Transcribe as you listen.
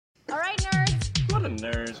I'm a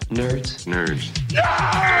nerd. Nerds. Nerds.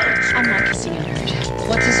 Nerds! I'm not kissing a nerd.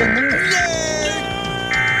 What is a nerd?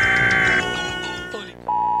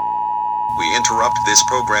 We interrupt this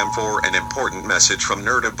program for an important message from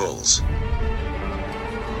Nerdables.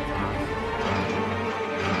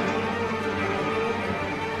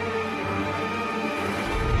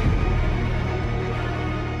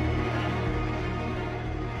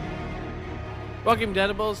 Welcome,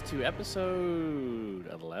 Deadables, to episode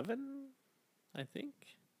 11, I think.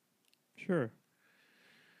 Sure.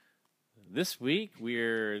 This week,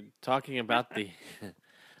 we're talking about the...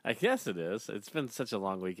 I guess it is. It's been such a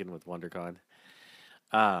long weekend with WonderCon.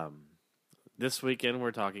 This weekend,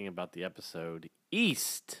 we're talking about the episode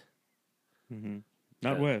East. Mm-hmm.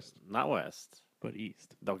 Not West. Not West. But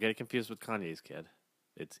East. Don't get it confused with Kanye's kid.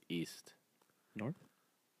 It's East. North?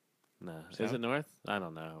 No. Is South? it North? I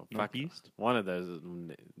don't know. Northeast? One of those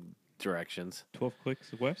directions. 12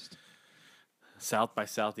 clicks west? South by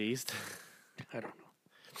Southeast. I don't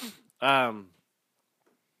know.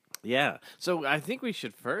 Yeah. So I think we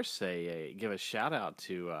should first give a shout out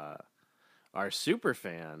to our super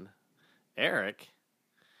fan, Eric,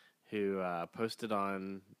 who posted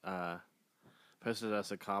us a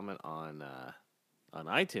comment on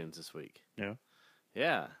iTunes this week. Yeah.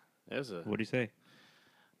 Yeah. It was a. What'd he say?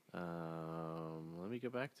 Let me go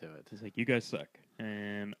back to it. He's like, you guys suck.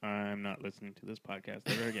 And I'm not listening to this podcast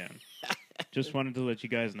ever again. Just wanted to let you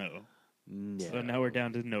guys know. No. So now we're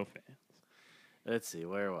down to no fans. Let's see,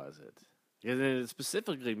 where was it? Because it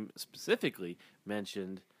specifically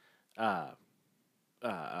mentioned the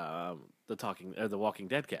Walking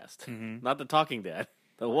Dead cast, not the Talking Dead,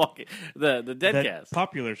 the Dead That cast,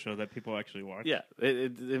 popular show that people actually watch. Yeah,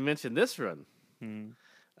 it mentioned this run.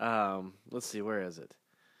 Mm-hmm. Let's see, where is it?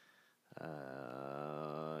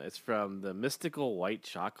 It's from the Mystical White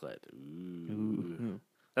Chocolate. Ooh.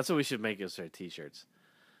 That's what we should make as our T-shirts.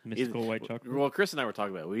 Mystical White Chocolate? Well, Chris and I were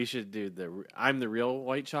talking about it. We should do the I'm the Real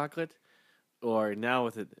White Chocolate, or now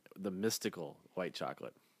with the Mystical White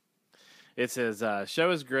Chocolate. It says, show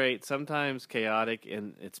is great, sometimes chaotic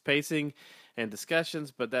in its pacing and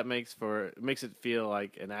discussions, but that makes it feel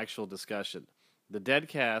like an actual discussion. The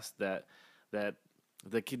Deadcast that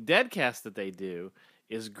they do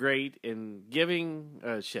is great in giving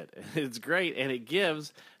It's great, and it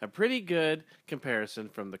gives a pretty good comparison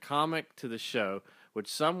from the comic to the show, which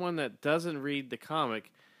someone that doesn't read the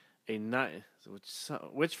comic,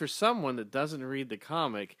 which for someone that doesn't read the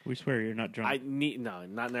comic, We swear you're not drunk.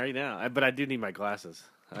 not right now. But I do need my glasses.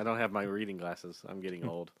 I don't have my reading glasses. I'm getting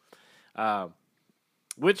old.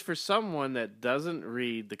 Which for someone that doesn't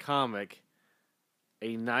read the comic,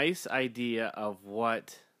 a nice idea of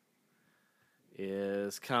what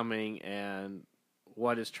is coming and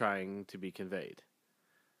what is trying to be conveyed.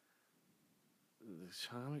 The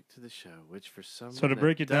comic to the show, which for someone So to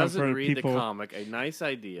break that it down doesn't for read people- the comic, a nice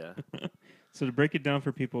idea. So to break it down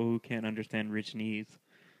for people who can't understand Richnese,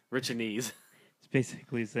 Richinese. it's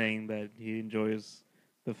basically saying that he enjoys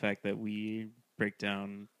the fact that we break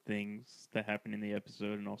down things that happen in the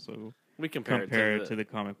episode and also We compare it to the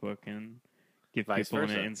comic book and give Vice people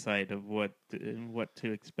versa. an insight of what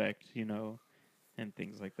to expect, and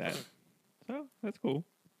things like that. So that's cool.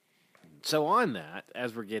 So on that,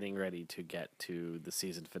 as we're getting ready to get to the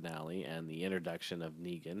season finale and the introduction of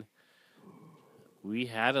Negan, we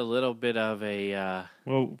had a little bit of a...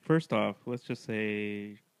 Well, first off, let's just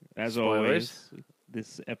say, as Spoilers? always,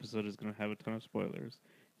 this episode is going to have a ton of spoilers.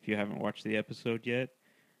 If you haven't watched the episode yet,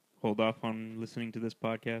 hold off on listening to this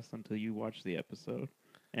podcast until you watch the episode,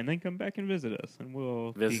 and then come back and visit us, and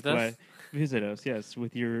we'll Visit be us? glad. Visit us, yes,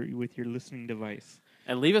 with your listening device.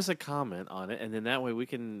 And leave us a comment on it, and then that way we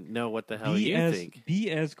can know what the hell you think. Be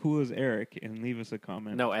as cool as Eric and leave us a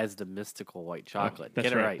comment. No, as the Mystical White Chocolate. That's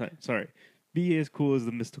Get it right. Sorry. Be as cool as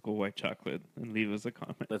the Mystical White Chocolate and leave us a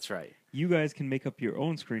comment. That's right. You guys can make up your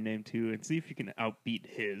own screen name too and see if you can outbeat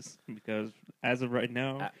his, because as of right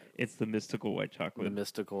now, it's the Mystical White Chocolate. The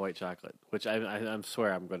Mystical White Chocolate, which I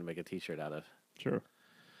swear I'm going to make a T-shirt out of. Sure.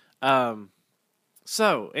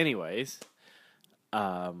 So, anyways,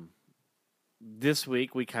 this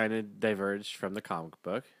week we kind of diverged from the comic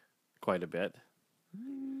book quite a bit.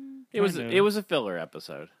 It was a filler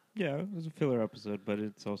episode. Yeah, it was a filler episode, but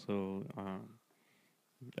it's also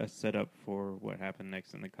a setup for what happened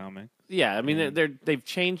next in the comic. Yeah, I mean they've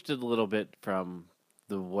changed it a little bit from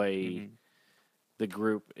the way the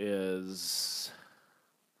group is.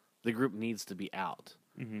 The group needs to be out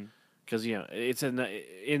because it's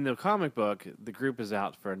in the comic book. The group is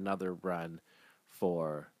out for another run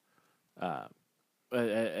for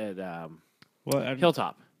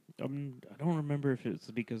Hilltop. I don't remember if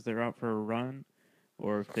it's because they're out for a run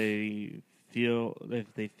or if they feel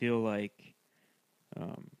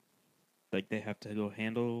like they have to go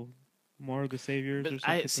handle more of the saviors or But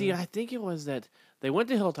something. I think it was that they went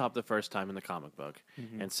to Hilltop the first time in the comic book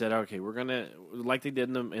Mhm. and said, "Okay, we're gonna like they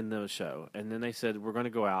did in the show," and then they said, "We're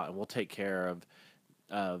gonna go out and we'll take care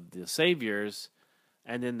of the saviors,"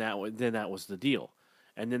 and then that was the deal,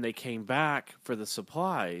 and then they came back for the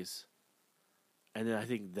supplies, and then I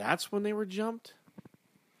think that's when they were jumped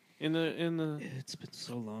in the. It's been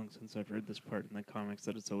so long since I've read this part in the comics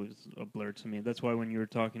that it's always a blur to me. That's why when you were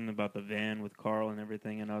talking about the van with Carl and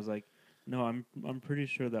everything, and I was like, no, I'm pretty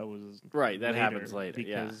sure that was Right, that happens later,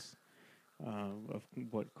 yeah. because of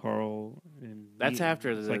what Carl and That's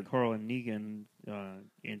after it's the- like Carl and Negan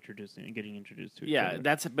getting introduced to each Yeah, other.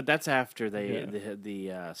 that's after Yeah.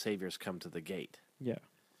 the saviors come to the gate. Yeah.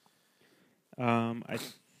 I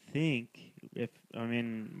think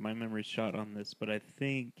my memory's shot on this, but I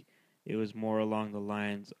think it was more along the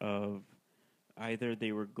lines of either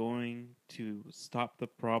they were going to stop the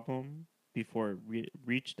problem before it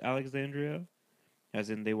reached Alexandria, as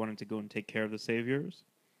in they wanted to go and take care of the saviors,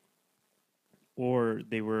 or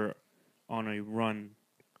they were on a run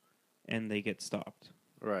and they get stopped.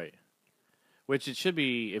 Right. Which it should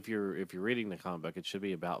be if you're reading the comic book, it should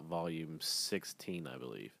be about volume 16, I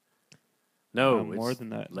believe. No, more it's than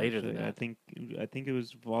that. Later actually. than that. I think it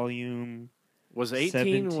was volume. Was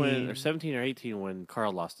 18 when 17. 17 or 18 when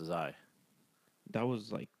Carl lost his eye? That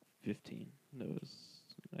was like 15. That was,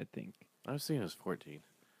 I think, I was thinking it was 14.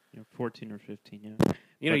 14 or 15. Yeah,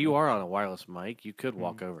 You know, But- you are on a wireless mic. You could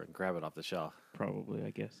walk over and grab it off the shelf. probably.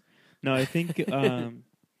 I guess. No, I think.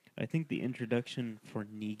 I think the introduction for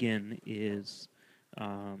Negan is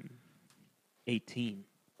 18.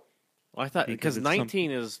 Well, I thought Because because it's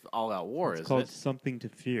 19 is All Out War, It's isn't called it? Something to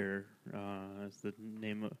Fear. Is the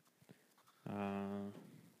name of.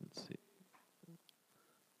 Let's see.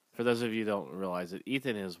 For those of you who don't realize it,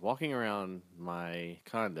 Ethan is walking around my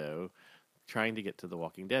condo trying to get to the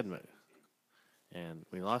Walking Dead mode. And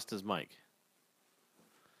we lost his mic.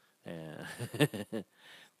 And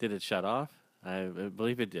did it shut off? I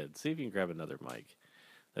believe it did. See if you can grab another mic.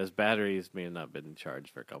 Those batteries may have not been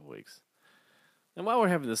charged for a couple weeks. And while we're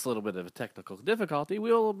having this little bit of a technical difficulty,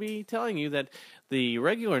 we'll be telling you that the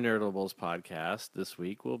regular Nerdables podcast this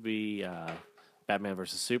week will be Batman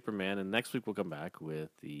vs. Superman, and next week we'll come back with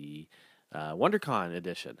the WonderCon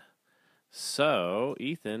edition. So,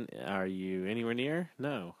 Ethan, are you anywhere near?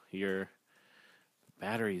 No, your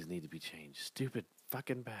batteries need to be changed. Stupid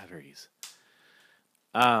fucking batteries.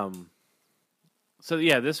 So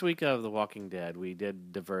yeah, this week of The Walking Dead, we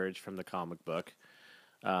did diverge from the comic book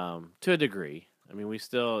to a degree. I mean, we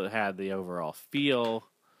still had the overall feel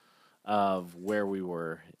of where we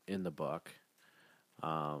were in the book.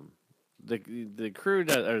 The crew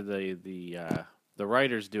or the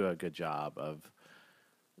writers do a good job of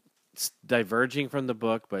diverging from the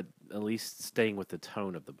book, but at least staying with the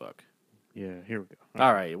tone of the book. Yeah, here we go.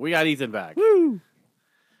 All right, we got Ethan back. Woo!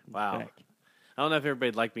 Wow. Back. I don't know if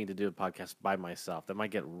everybody'd like me to do a podcast by myself. That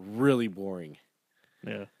might get really boring.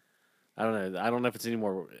 Yeah. I don't know. I don't know if it's any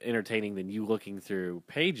more entertaining than you looking through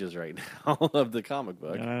pages right now of the comic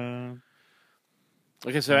book.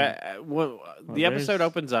 Okay, so the episode there's-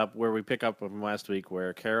 opens up where we pick up from last week,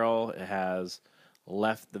 where Carol has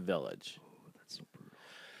left the village. That's so brutal.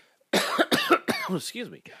 Excuse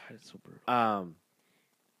me. God, it's so brutal.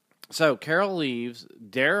 So Carol leaves.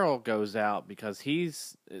 Daryl goes out because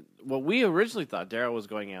we originally thought Daryl was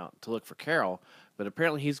going out to look for Carol, but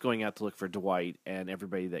apparently he's going out to look for Dwight and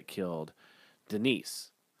everybody that killed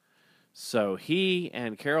Denise. So he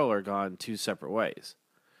and Carol are gone two separate ways,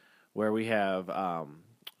 where we have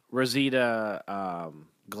Rosita,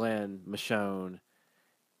 Glenn, Michonne,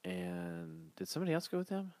 and did somebody else go with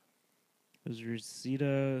them? It was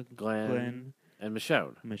Rosita, Glenn, Glenn, and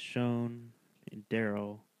Michonne. Michonne, and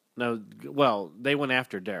Daryl. No, well, they went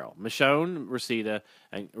after Daryl. Michonne, Rosita,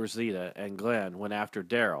 and Glenn went after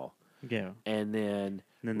Daryl. Yeah. And then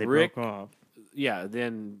And then they Rick, broke off. Yeah,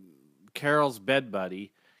 then Carol's bed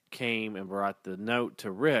buddy came and brought the note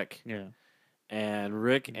to Rick, Yeah. and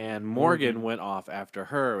Rick and Morgan went off after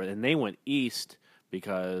her, and they went east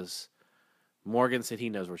because Morgan said he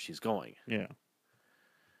knows where she's going. Yeah.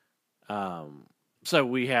 So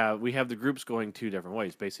we have the groups going two different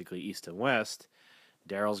ways, basically east and west.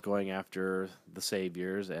 Daryl's going after the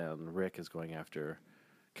Saviors, and Rick is going after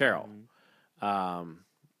Carol. Mm-hmm.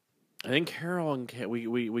 I think Carol and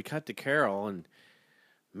we cut to Carol, and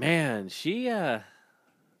man, she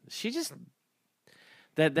just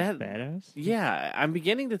that Badass? yeah. I'm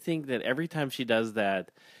beginning to think that every time she does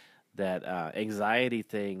that anxiety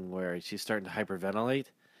thing where she's starting to hyperventilate,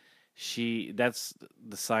 that's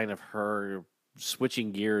the sign of her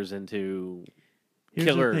switching gears into Here's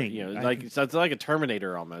killer. the thing. You know, like it's like a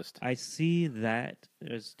Terminator almost. I see that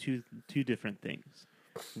as two different things.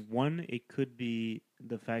 One, it could be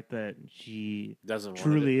the fact that she Doesn't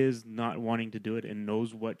truly is not wanting to do it and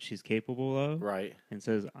knows what she's capable of, right. and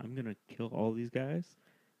says, "I'm gonna kill all these guys,"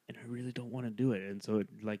 and I really don't want to do it, and so it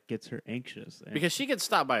like gets her anxious. And Because she gets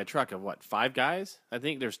stopped by a truck of what, 5 guys? I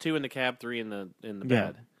think there's 2 in the cab, 3 in the yeah,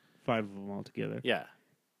 bed. 5 of them all together. Yeah.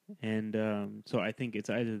 And so I think it's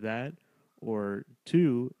either that or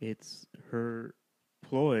 2, it's her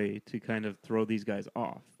ploy to kind of throw these guys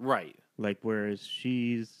off. Right. Like, whereas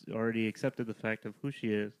she's already accepted the fact of who she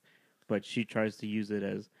is, but she tries to use it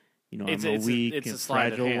as, I'm a weak it's a and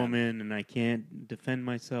sleight of fragile hand. woman, and I can't defend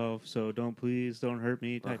myself, so don't hurt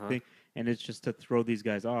me type Uh-huh. thing. And it's just to throw these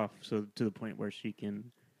guys off, so to the point where she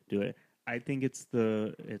can do it. I think it's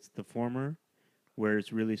the former, where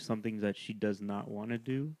it's really something that she does not want to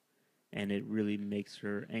do, and it really makes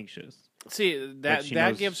her anxious. See, that she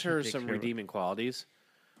knows gives she her takes some care of it. redeeming qualities.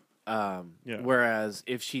 Yeah. Whereas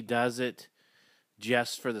if she does it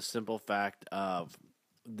just for the simple fact of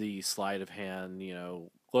the sleight of hand,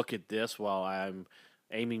 look at this while I'm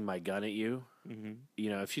aiming my gun at you. Mm-hmm.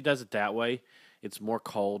 If she does it that way, it's more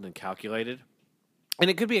cold and calculated. And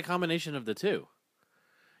it could be a combination of the two.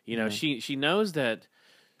 Yeah. She knows that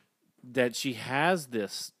she has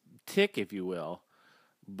this tick, if you will,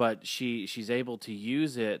 but she's able to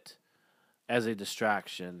use it as a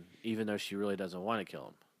distraction, even though she really doesn't want to kill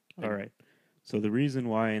him. All right. So the reason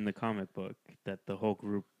why in the comic book that the whole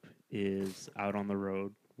group is out on the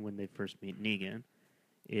road when they first meet Negan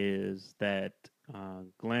is that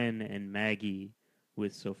Glenn and Maggie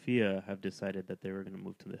with Sophia have decided that they were going to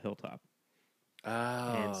move to the hilltop. Oh.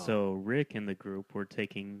 And so Rick and the group were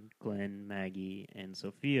taking Glenn, Maggie, and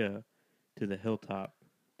Sophia to the hilltop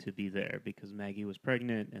to be there because Maggie was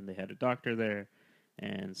pregnant and they had a doctor there.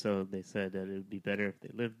 And so they said that it would be better if they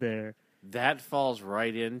lived there. That falls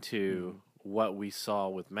right into what we saw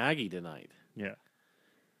with Maggie tonight. Yeah.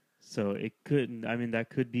 So it could, that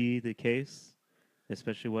could be the case,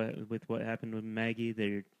 especially with what happened with Maggie.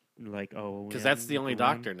 They're like, oh, Because that's the only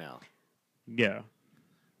doctor now. Yeah.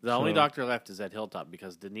 The only doctor left is at Hilltop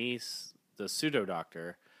because Denise, the pseudo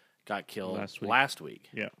doctor, got killed last week.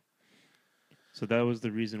 Yeah. So that was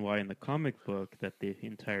the reason why in the comic book that the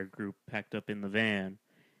entire group packed up in the van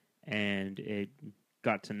and it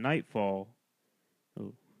got to nightfall.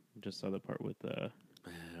 Oh, just saw the part with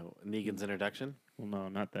Negan's introduction? well, no,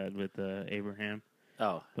 not that, with Abraham.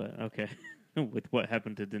 Oh. But okay. With what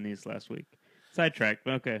happened to Denise last week. Sidetracked,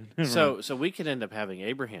 but okay. So we could end up having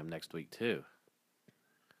Abraham next week too.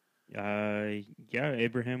 Yeah,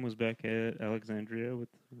 Abraham was back at Alexandria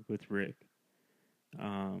with Rick.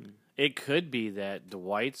 It could be that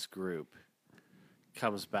Dwight's group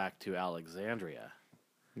comes back to Alexandria,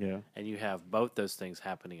 Yeah. and you have both those things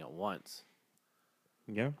happening at once.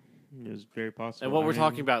 Yeah, it was very possible. And what we're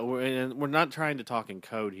talking about, we're not trying to talk in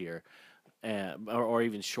code here, or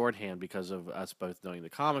even shorthand because of us both knowing the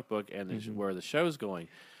comic book and where the show's going,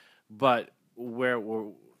 but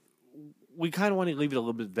we kind of want to leave it a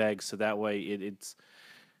little bit vague so that way it's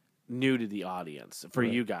new to the audience for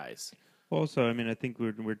you guys. Also, I think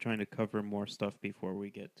we're trying to cover more stuff before we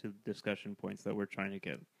get to discussion points that we're trying to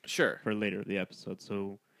get Sure. for later in the episode.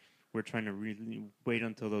 So we're trying to really wait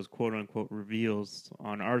until those quote-unquote reveals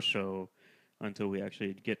on our show until we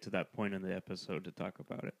actually get to that point in the episode to talk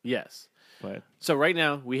about it. Yes. But So right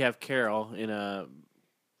now we have Carol in a,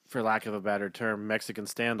 for lack of a better term, Mexican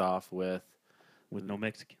standoff with no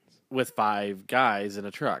Mexicans. with 5 guys in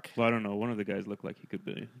a truck. Well, I don't know. One of the guys looked like he could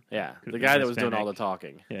be. Yeah, Could the be guy that was doing all the Hispanic.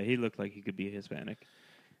 talking. Yeah, he looked like he could be Hispanic.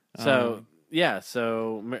 So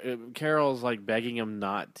Carol's like begging him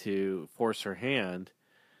not to force her hand,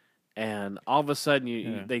 and all of a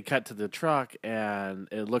sudden they cut to the truck, and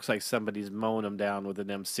it looks like somebody's mowing him down with an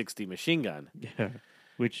M60 machine gun. Yeah.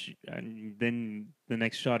 Which then the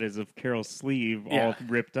next shot is of Carol's sleeve all Yeah.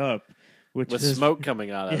 ripped up, which With is, smoke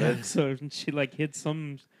coming out of Yeah, it. so she like hid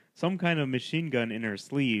some kind of machine gun in her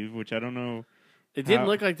sleeve, which I don't know. It didn't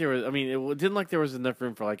look like there was. I mean, it didn't look like there was enough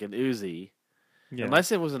room for like an Uzi, Yeah.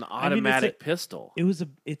 unless it was an automatic pistol.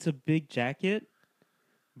 It's a big jacket,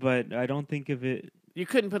 but I don't think of it. You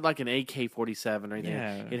couldn't put like an AK-47 or anything.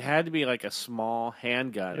 Yeah. It had to be like a small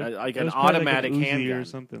handgun, like It an was probably automatic like an Uzi handgun or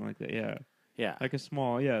something like that. Yeah, Yeah, like a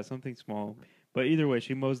small, something small. But either way,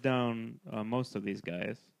 she mows down most of these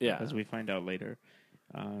guys. Yeah. as we find out later.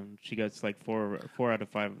 She gets like four out of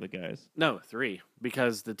 5 of the guys. no, 3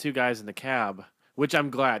 because the 2 guys in the cab which I'm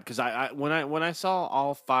glad because when I saw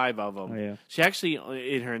all 5 of them, Oh, yeah. she actually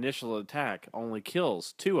in her initial attack only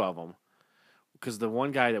kills 2 of them because the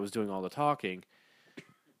one guy that was doing all the talking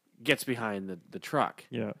gets behind the truck.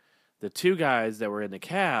 Yeah. The 2 guys that were in the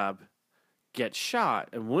cab get shot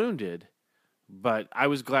and wounded, but I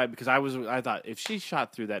was glad because I thought if she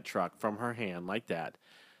shot through that truck from her hand like that,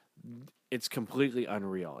 it's completely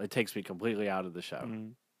unreal. It takes me completely out of the show.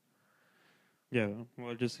 Mm. Yeah.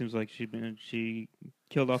 Well, it just seems like she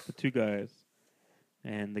killed off the 2 guys,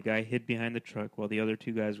 and the guy hid behind the truck while the other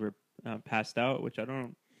 2 guys were passed out. Which I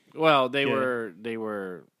don't. Well, they Yeah.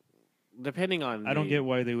 were depending on. I don't get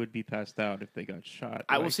why they would be passed out if they got shot.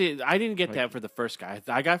 I will see. I didn't get like- that for the first guy.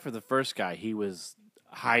 I got for the first guy. He was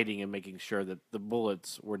hiding and making sure that the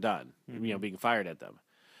bullets were done. Being fired at them.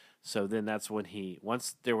 So then that's when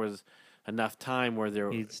once there was enough time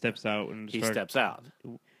where He steps out and he steps out.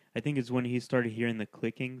 I think it's when he started hearing the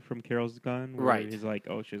clicking from Carol's gun. Where Right. He's like,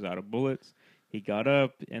 "Oh, she's out of bullets." He got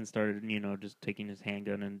up and started, just taking his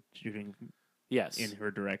handgun and shooting Yes. in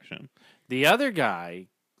her direction. The other guy,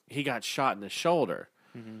 he got shot in the shoulder.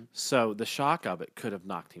 Mm-hmm. So the shock of it could have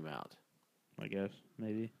knocked him out. I guess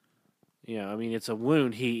maybe. I mean, it's a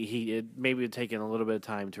wound. It maybe had taken a little bit of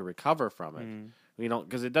time to recover from it. Mm.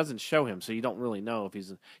 Because it doesn't show him, so you don't really know if you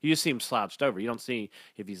just see him slouched over. You don't see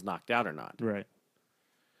if he's knocked out or not. Right.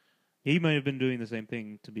 He might have been doing the same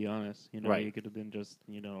thing, to be honest. Right. He could have been just,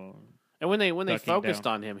 And when they ducking focused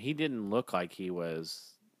down. on him, he didn't look like he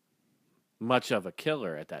was much of a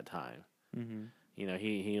killer at that time. Mm-hmm.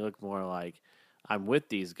 He looked more like I'm with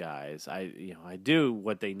these guys. I do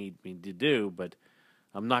what they need me to do, but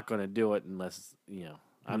I'm not going to do it unless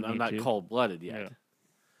I'm need not to. cold blooded yet. Yeah.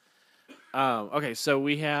 Okay, so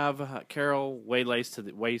we have Carol waylaced to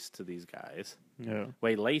these guys. Yeah.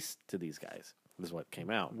 Waylaced to these guys is what came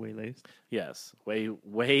out. Waylaced. Yes,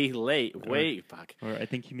 fuck. Or I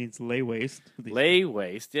think he means lay waste. Lay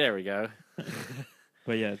waste. There we go.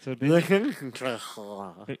 But yeah, so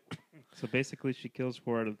basically she kills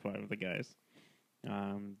 4 out of 5 of the guys.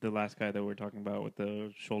 The last guy that we're talking about with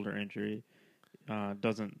the shoulder injury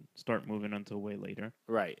doesn't start moving until way later.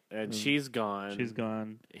 Right, and she's gone. She's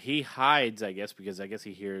gone. He hides, I guess, because I guess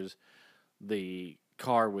he hears the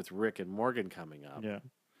car with Rick and Morgan coming up. Yeah.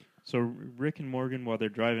 So Rick and Morgan, while they're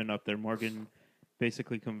driving up there, Morgan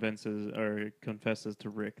basically confesses to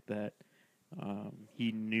Rick that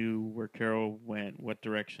he knew where Carol went, what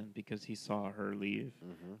direction, because he saw her leave.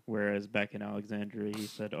 Mm-hmm. Whereas back in Alexandria, he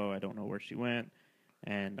said, "Oh, I don't know where she went,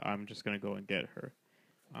 and I'm just going to go and get her."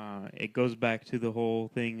 It goes back to the whole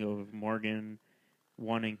thing of Morgan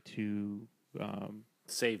wanting to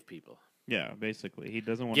Save people. Yeah, basically. He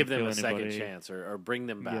doesn't want Give to kill them a anybody. second chance or bring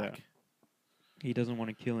them back. Yeah. He doesn't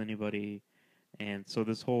want to kill anybody. And so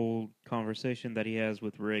this whole conversation that he has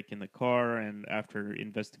with Rick in the car, and after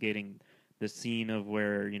investigating the scene of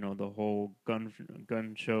where, the whole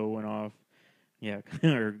gun show went off,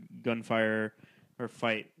 or gunfire or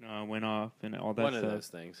fight went off and all that One stuff. of those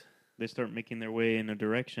things. They start making their way in a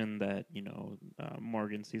direction that,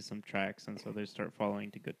 Morgan sees some tracks, and so they start following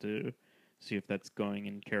to get to see if that's going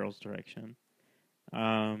in Carol's direction.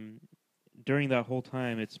 During that whole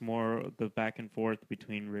time, it's more the back and forth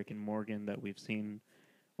between Rick and Morgan that we've seen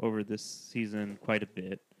over this season quite a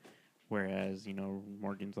bit. Whereas,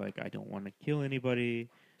 Morgan's like, I don't want to kill anybody.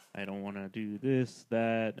 I don't want to do this,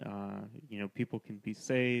 that. People can be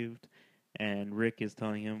saved. And Rick is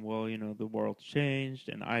telling him, well, the world's changed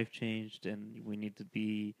and I've changed and we need to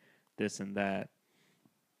be this and that.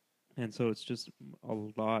 And so it's just a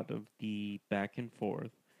lot of the back and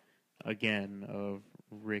forth, again, of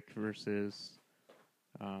Rick versus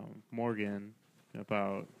Morgan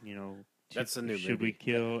about, That's a new should movie. we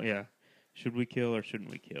kill? Yeah. Should we kill or shouldn't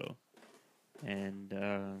we kill? And,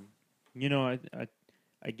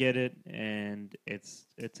 I get it, and it's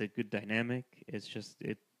a good dynamic. It's just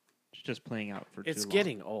playing out for too long. It's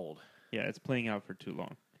getting old. Yeah, it's playing out for too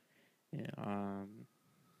long. Yeah,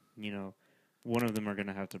 one of them are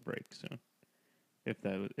gonna have to break soon, if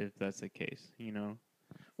that's the case.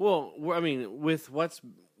 Well, I mean, with what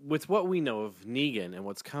we know of Negan and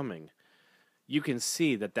what's coming, you can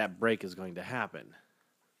see that break is going to happen.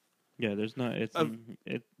 Yeah, there's not.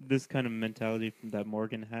 This kind of mentality that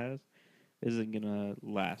Morgan has isn't gonna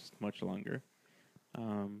last much longer.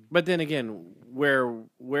 But then again, where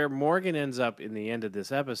Morgan ends up in the end of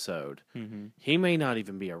this episode, he may not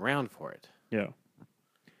even be around for it. Yeah.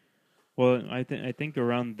 Well, I think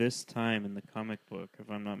around this time in the comic book, if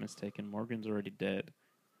I'm not mistaken, Morgan's already dead.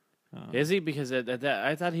 Is he? Because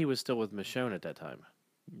I thought he was still with Michonne at that time.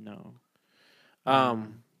 No.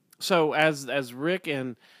 So as Rick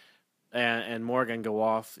and and Morgan go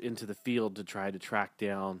off into the field to try to track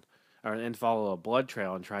down and follow a blood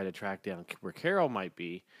trail and try to track down where Carol might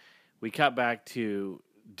be. We cut back to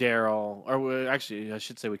Daryl, actually, I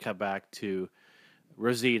should say we cut back to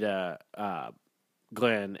Rosita,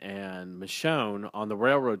 Glenn, and Michonne on the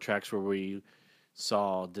railroad tracks where we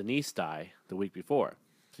saw Denise die the week before.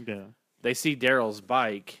 Yeah. They see Daryl's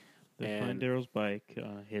bike. They find Daryl's bike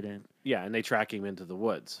hidden. Yeah, and they track him into the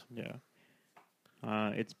woods. Yeah.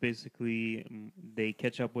 It's basically they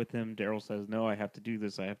catch up with him. Daryl says, "No, I have to do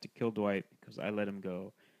this. I have to kill Dwight because I let him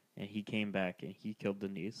go." And he came back and he killed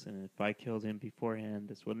Denise. And if I killed him beforehand,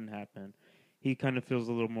 this wouldn't happen. He kind of feels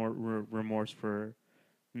a little more remorse for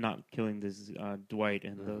not killing this Dwight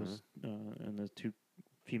and those two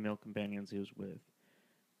female companions he was with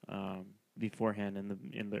beforehand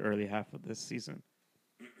in the early half of this season.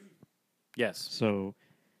 Yes. So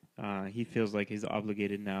he feels like he's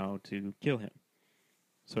obligated now to kill him.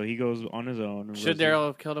 So he goes on his own. And should Daryl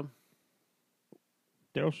have killed him?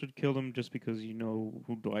 Daryl should kill him just because you know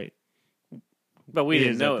who Dwight. But we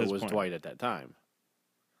didn't is know at it this was point. Dwight at that time.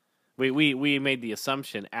 We made the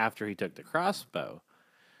assumption after he took the crossbow,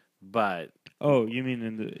 but Oh, you mean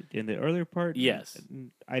in the earlier part? Yes.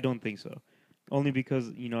 I don't think so. Only because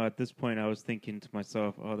at this point I was thinking to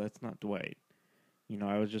myself, "Oh, that's not Dwight."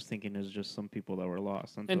 I was just thinking it was just some people that were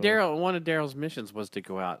lost. and Daryl, one of Daryl's missions was to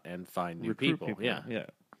go out and find new recruit people. Yeah, yeah.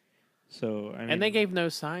 So I mean, and they gave no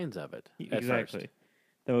signs of it at exactly. first.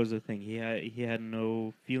 That was the thing. He had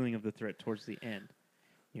no feeling of the threat towards the end.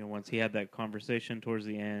 Once he had that conversation towards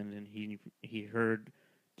the end, and he heard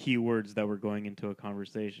keywords that were going into a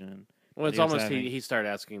conversation. Well, it's he was almost having. he started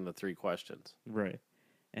asking the 3 questions. Right,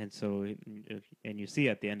 and so and you see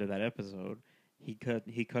at the end of that episode, he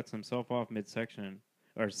cuts himself off midsection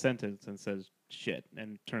or sentence and says shit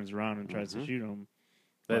and turns around and tries to shoot him.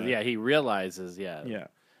 But yeah, he realizes Yeah.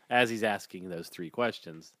 as he's asking those 3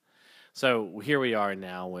 questions. So here we are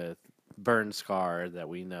now with burn scar that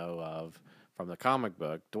we know of from the comic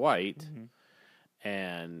book, Dwight,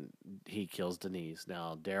 and he kills Denise.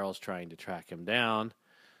 Now Daryl's trying to track him down.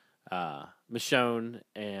 Michonne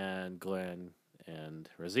and Glenn and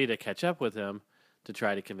Rosita catch up with him to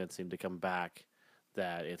try to convince him to come back,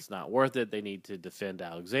 that it's not worth it. They need to defend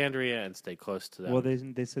Alexandria and stay close to them. Well,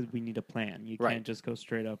 they said we need a plan. You Right. can't just go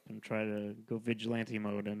straight up and try to go vigilante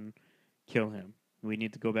mode and kill him. We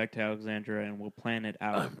need to go back to Alexandria and we'll plan it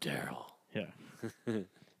out. I'm Daryl. Yeah.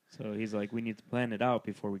 So he's like, we need to plan it out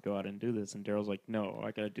before we go out and do this. And Daryl's like, no,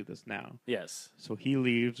 I got to do this now. Yes. So he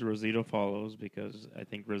leaves. Rosita follows because I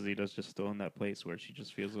think Rosita's just still in that place where she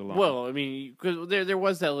just feels alone. Well, I mean, because there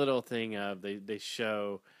was that little thing of they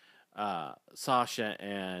show Sasha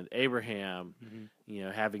and Abraham,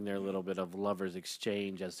 having their little bit of lovers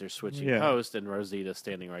exchange as they're switching posts, and Rosita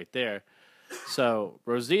standing right there. So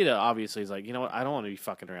Rosita obviously is like, you know what, I don't want to be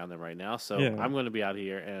fucking around them right now, so I'm going to be out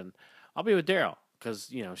here and I'll be with Daryl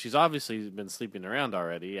because she's obviously been sleeping around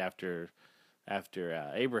already after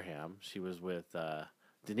Abraham. She was with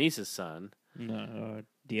Denise's son. No,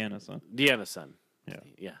 Deanna's son. Deanna's son. Yeah.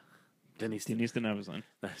 Yeah. Denise didn't have a son.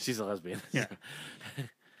 She's a lesbian. Yeah.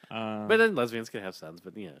 But then lesbians can have sons.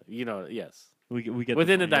 But yes. We get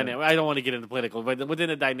Within the point, dynamic, I don't want to get into political, but within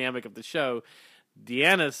the dynamic of the show,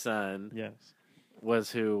 Deanna's son Yes.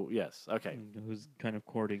 was who? Yes. Okay. Who's kind of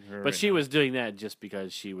courting her. But she was doing that just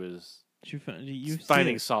because she was you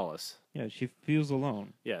finding see it. solace. Yeah, she feels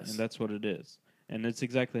alone. Yes. And that's what it is. And it's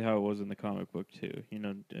exactly how it was in the comic book too.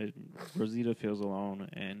 Rosita feels alone,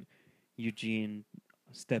 and Eugene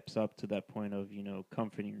steps up to that point of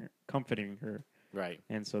comforting her. Right.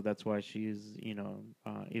 And so that's why she's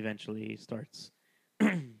eventually starts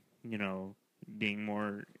being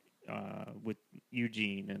more with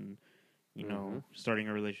Eugene and starting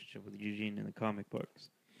a relationship with Eugene in the comic books.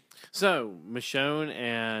 So Michonne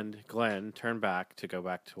and Glenn turn back to go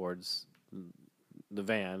back towards the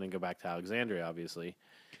van and go back to Alexandria, obviously.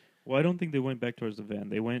 Well, I don't think they went back towards the van.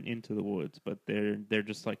 They went into the woods, but they're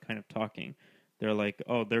just like kind of talking. They're like,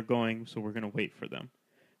 "Oh, they're going, so we're gonna wait for them."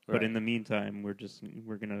 But Right. in the meantime, we're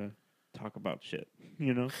gonna talk about shit.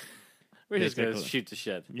 We're just going to Basically. shoot the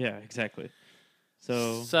shit. Yeah, exactly.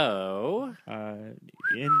 So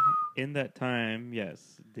in that time,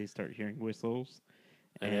 yes, they start hearing whistles,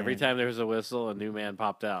 and every time there was a whistle, a new man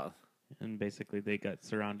popped out. and basically they got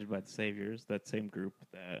surrounded by the Saviors, that same group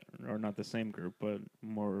or not the same group, but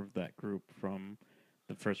more of that group from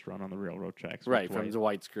the first run on the railroad tracks. Right, from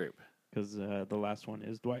Dwight's group. Because the last one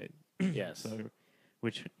is Dwight. Yes. So,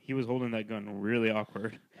 which he was holding that gun really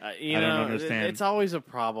awkward. I don't understand. It's always a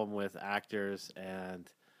problem with actors and,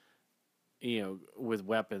 with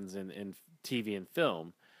weapons in TV and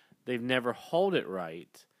film. They've never hold it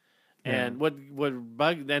right. And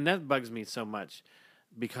that bugs me so much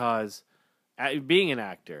because being an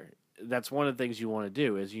actor, that's one of the things you want to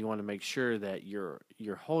do is you want to make sure that you're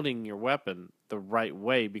holding your weapon the right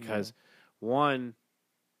way because one,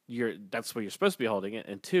 that's where you're supposed to be holding it,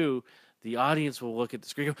 and two, the audience will look at the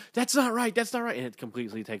screen and go, that's not right, and it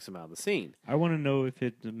completely takes them out of the scene. I want to know if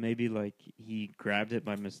it maybe like he grabbed it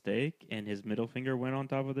by mistake and his middle finger went on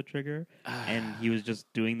top of the trigger and he was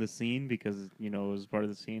just doing the scene because, it was part of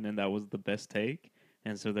the scene and that was the best take.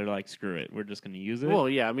 And so they're like, screw it, we're just going to use it. Well,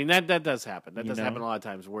 yeah, I mean, that does happen. That does happen a lot of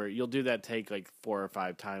times where you'll do that take like 4 or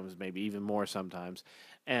 5 times, maybe even more sometimes.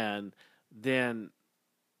 And then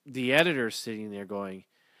the editor's sitting there going,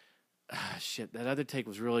 shit, that other take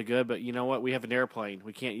was really good, but you know what? We have an airplane.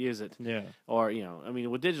 We can't use it. Yeah. Or, I mean,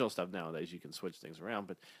 with digital stuff nowadays, you can switch things around,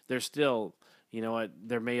 but there's still,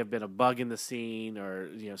 there may have been a bug in the scene or,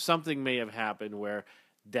 something may have happened where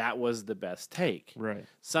that was the best take. Right.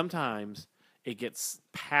 Sometimes it gets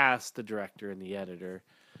past the director and the editor,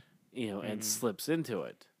 and slips into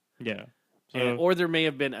it. Yeah. Or there may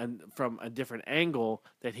have been from a different angle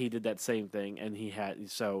that he did that same thing, and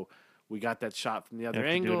so we got that shot from the other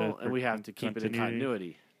angle, and we have to keep it in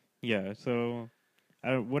continuity. Yeah, so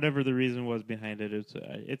whatever the reason was behind it,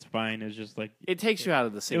 it's fine. It's just like it takes you out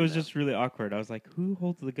of the scene. It was just really awkward. I was like, who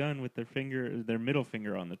holds the gun with their middle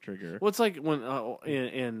finger on the trigger? Well, it's like when it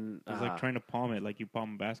was like trying to palm it like you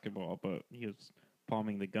palm a basketball, but he was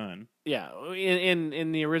palming the gun. Yeah,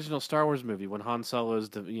 in the original Star Wars movie, when Han Solo's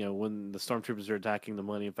when the stormtroopers are attacking the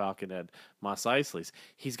Millennium Falcon at Mos Eisley,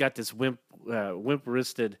 he's got this wimp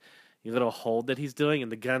wristed little hold that he's doing,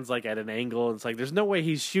 and the gun's like at an angle. And it's like there's no way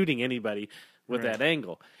he's shooting anybody with that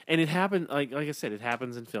angle. And it happened, like I said, it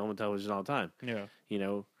happens in film and television all the time. Yeah,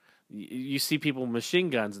 you see people with machine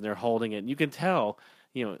guns and they're holding it, and you can tell.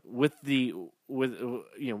 I've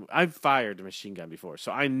fired a machine gun before,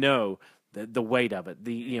 so I know the weight of it,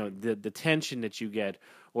 the tension that you get,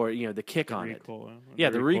 or the kick on recoil.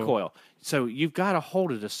 it. The recoil. So you've got to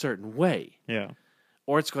hold it a certain way. Yeah,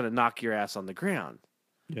 or it's going to knock your ass on the ground.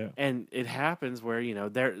 Yeah. And it happens where,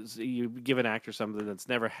 you give an actor something that's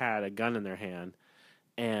never had a gun in their hand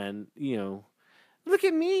and, look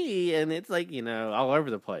at me. And it's like, all over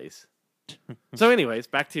the place. So anyways,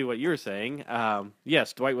 back to what you were saying.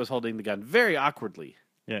 Yes, Dwight was holding the gun very awkwardly.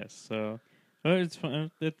 Yes. So it's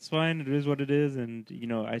fine. It's fine. It is what it is. And,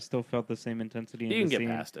 I still felt the same intensity. You can get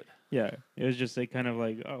past it. Yeah. It was just kind of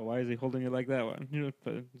like, oh, why is he holding it like that one?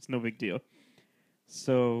 But it's no big deal.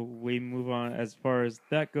 So we move on. As far as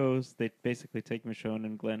that goes, they basically take Michonne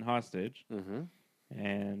and Glenn hostage,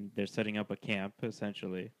 and they're setting up a camp,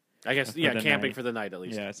 essentially. I guess, camping for the night, at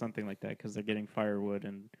least. Yeah, something like that, because they're getting firewood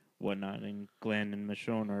and whatnot, and Glenn and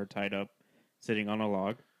Michonne are tied up, sitting on a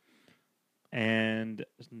log. And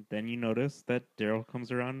then you notice that Daryl comes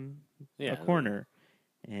around a corner.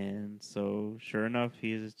 And so, sure enough,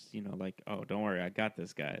 he's, like, oh, don't worry, I got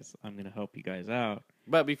this, guys. I'm going to help you guys out.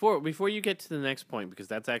 But before you get to the next point, because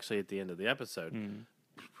that's actually at the end of the episode,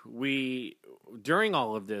 during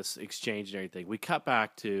all of this exchange and everything, we cut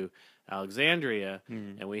back to Alexandria,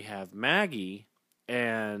 and we have Maggie,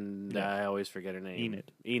 and I always forget her name.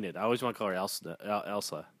 Enid. I always want to call her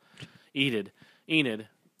Elsa. Enid. Enid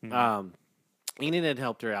had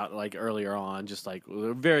helped her out, like, earlier on, just, like,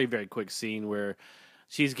 a very, very quick scene where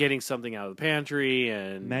she's getting something out of the pantry,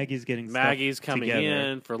 and Maggie's coming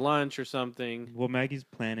in for lunch or something. Well, Maggie's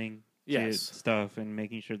planning stuff and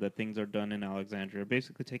making sure that things are done in Alexandria,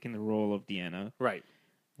 basically taking the role of Deanna. Right.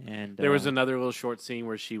 And there was another little short scene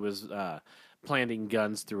where she was planting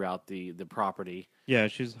guns throughout the property. Yeah,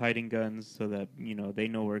 she's hiding guns so that, they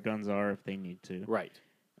know where guns are if they need to. Right.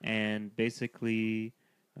 And basically,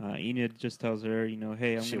 Enid just tells her,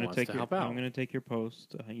 hey, I'm going to take your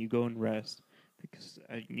post. You go and rest. Because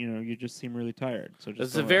you just seem really tired. So just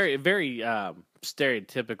it's a very, very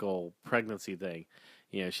stereotypical pregnancy thing.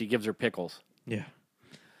 She gives her pickles. Yeah.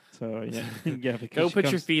 So yeah, because go put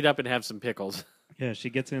your feet up and have some pickles. Yeah, she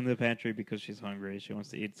gets in the pantry because she's hungry. She wants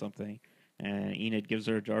to eat something, and Enid gives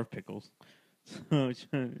her a jar of pickles. So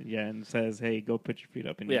and says, "Hey, go put your feet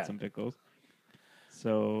up and eat some pickles."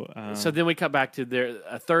 So then we cut back to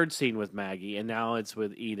a third scene with Maggie, and now it's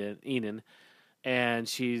with Enid. And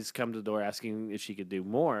she's come to the door asking if she could do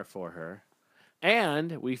more for her.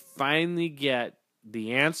 And we finally get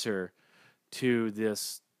the answer to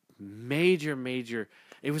this major...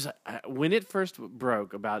 It was when it first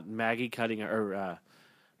broke about Maggie cutting her...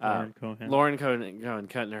 Lauren Cohan. Lauren Cohan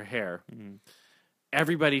cutting her hair.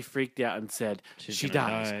 everybody freaked out and said, She's she gonna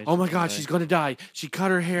dies. die, Oh my she's gonna God, die." she's going to die. She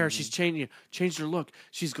cut her hair. She's changed her look.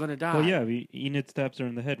 She's going to die. Well, yeah, Enid stabs her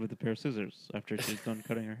in the head with a pair of scissors after she's done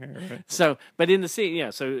cutting her hair, right? So, but in the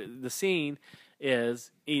scene, so the scene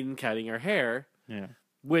is Eden cutting her hair, Yeah.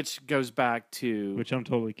 which goes back to... Which I'm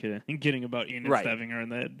totally kidding about Enid Right. stabbing her in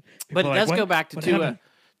the head. But it People are does like, go "What? back to What happened?"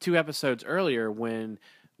 two episodes earlier when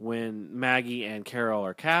Maggie and Carol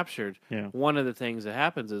are captured. Yeah. One of the things that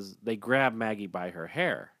happens is they grab Maggie by her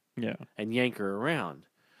hair Yeah. and yank her around.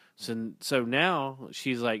 So now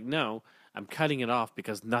she's like, no, I'm cutting it off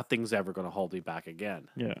because nothing's ever going to hold me back again.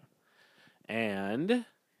 Yeah. And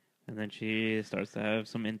And then she starts to have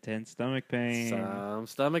some intense stomach pain, some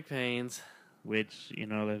stomach pains. which,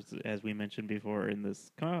 as we mentioned before in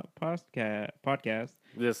this podcast,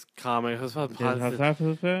 This comic was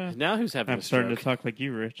I'm now who's having a starting stroke? to talk like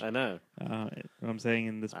you, Rich. I know. I'm saying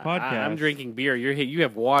in this podcast. I'm drinking beer. You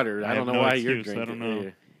have water. I I don't have know no why you're excuse. I drinking. don't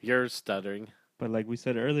know. You're stuttering. But like we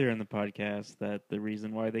said earlier in the podcast, that the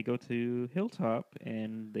reason why they go to Hilltop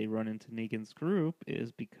and they run into Negan's group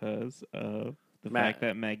is because of the fact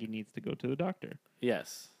that Maggie needs to go to the doctor.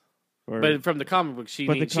 Yes. Or But from the comic book, she's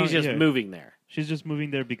just moving there. she's just moving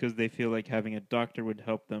there because they feel like having a doctor would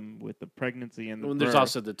help them with the pregnancy and the There's birth.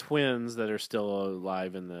 also the twins that are still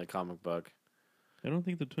alive in the comic book. I don't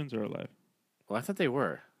think the twins are alive. Well, I thought they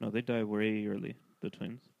were. No, they die way early. The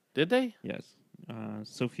twins. Did they? Yes.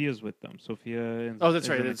 Sophia's with them. Sophia. Oh, that's is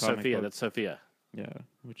right. in the That's comic Sophia. book. That's Sophia. Yeah.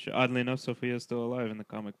 Which oddly enough, Sophia is still alive in the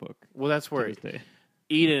comic book. Well, that's to where this day.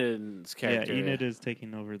 Enid's character. Yeah, Enid is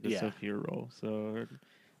taking over the Yeah. Sophia role, so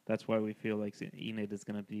that's why we feel like Enid is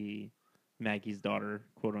going to be Maggie's daughter,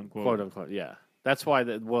 quote unquote. Quote unquote. Yeah. That's why.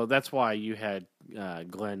 That's why you had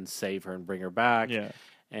Glenn save her and bring her back. Yeah,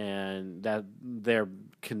 And that their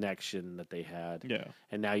connection that they had. yeah,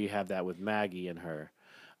 And now you have that with Maggie and her.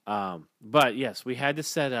 But yes, we had to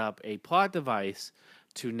set up a plot device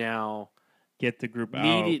to now get the group out.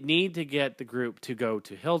 need to get the group to go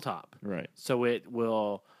to Hilltop. Right. So it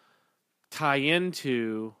will tie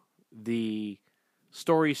into the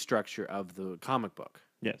story structure of the comic book.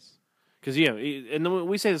 Yes. Because and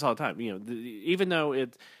we say this all the time. Even though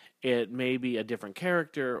it may be a different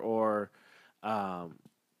character or,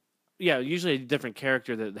 usually a different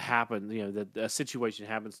character that happened. That a situation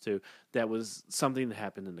happens to that was something that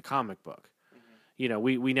happened in the comic book.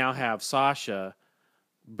 Mm-hmm. We now have Sasha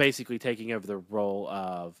basically taking over the role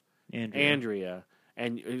of Andrea.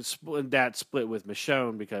 And that split with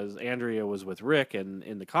Michonne because Andrea was with Rick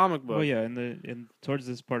in the comic book. Oh yeah, in towards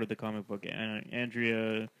this part of the comic book,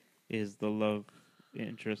 Andrea is the love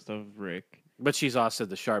interest of Rick. But she's also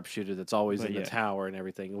the sharpshooter that's always in the yeah. tower and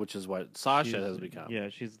everything, which is what Sasha has become. Yeah,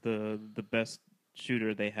 she's the best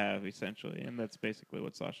shooter they have essentially, and that's basically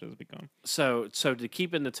what Sasha has become. So to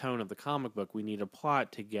keep in the tone of the comic book, we need a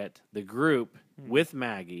plot to get the group with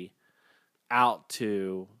Maggie out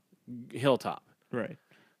to Hilltop. Right.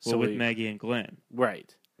 So So with Maggie and Glenn.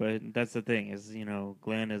 Right. But that's the thing is,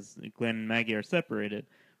 Glenn and Maggie are separated,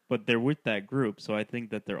 but they're with that group. So I think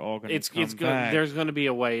that they're all going to come back. There's going to be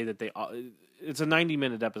a way that they. It's a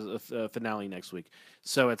 90-minute episode finale next week.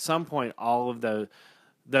 So at some point, all of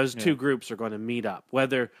those two groups are going to meet up.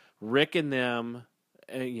 Whether Rick and them,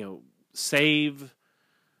 save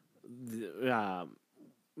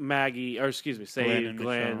Maggie, or excuse me, save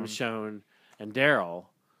Glenn, Michonne, and Daryl,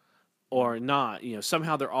 or not.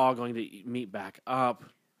 Somehow they're all going to meet back up.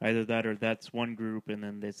 Either that or that's one group, and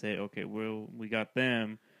then they say, okay, we got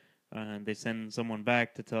them, and they send someone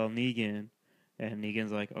back to tell Negan, and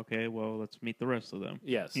Negan's like, okay, well, let's meet the rest of them.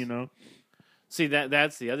 Yes. See,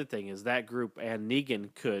 that's the other thing is that group and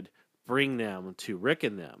Negan could bring them to Rick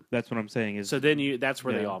and them. That's what I'm saying. Is so then that's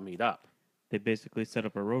where they all meet up. They basically set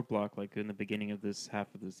up a roadblock, like in the beginning of this half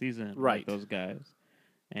of the season, right? With those guys,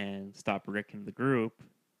 and stop Rick and the group,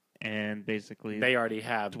 and basically they already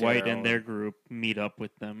have Dwight Daryl and their group meet up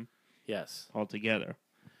with them. Yes, all together,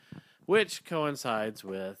 which coincides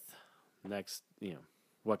with next,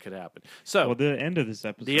 what could happen. So, the end of this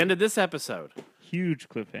episode. Huge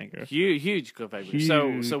cliffhanger. Huge cliffhanger.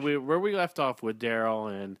 Huge. So where we left off with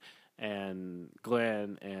Daryl and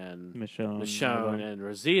Glenn and Michonne and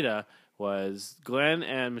Rosita was Glenn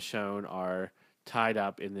and Michonne are tied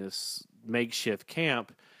up in this makeshift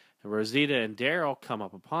camp, and Rosita and Daryl come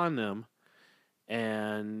up upon them,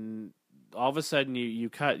 and all of a sudden you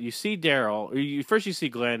see Daryl. First you see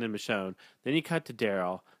Glenn and Michonne, then you cut to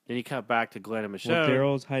Daryl. Then you cut back to Glenn and Michonne. Well,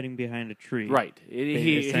 Daryl's hiding behind a tree. Right.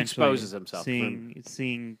 He exposes himself.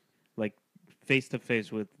 Seeing like face to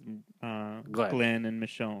face with Glenn and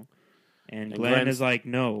Michonne. And Glenn is like,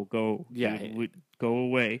 no, go. Yeah. Go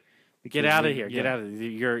away. Get out of here. Get out of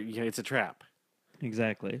here. It's a trap.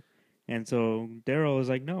 Exactly. And so Daryl is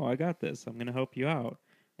like, "No, I got this. I'm going to help you out."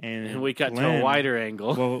 And we cut to a wider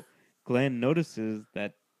angle. Well, Glenn notices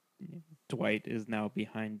that Dwight is now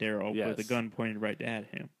behind Daryl with a Yes. gun pointed right at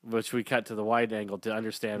him. Which we cut to the wide angle to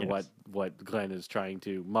understand Yes. what Glenn is trying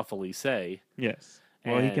to muffily say. Yes.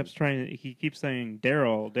 Well, he And- keeps saying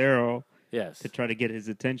Daryl, Daryl Yes. to try to get his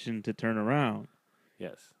attention to turn around.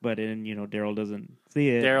 Yes. But then, Daryl doesn't see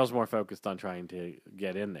it. Daryl's more focused on trying to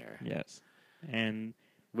get in there. Yes. And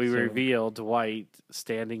We So- reveal Dwight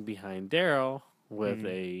standing behind Daryl with Mhm.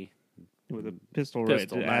 a with a pistol,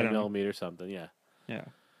 pistol, right 9 at him. millimeter something, yeah. Yeah.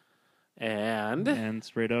 And And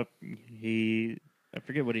straight up, I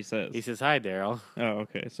forget what he says. he says, "Hi, Daryl." Oh,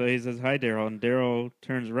 okay. So he says, "Hi, Daryl," and Daryl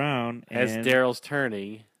turns around, As and Daryl's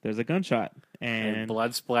turning, there's a gunshot, and and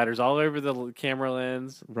blood splatters all over the camera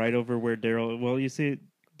lens. right over where Daryl. Well, you see,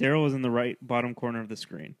 Daryl is in the right bottom corner of the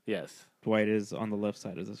screen. Yes. Dwight is on the left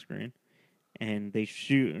side of the screen, and they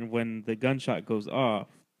shoot. And when the gunshot goes off,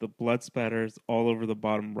 the blood spatters all over the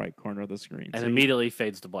bottom right corner of the screen. And So you- immediately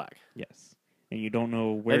fades to black. yes, and you don't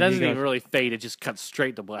know where It doesn't he got, even really fade, it just cuts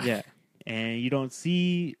straight to black. Yeah, and you don't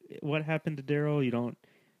see what happened to Daryl. You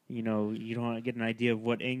don't get an idea of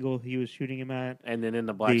what angle he was shooting him at. And then in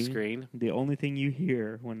the black The- screen, The only thing you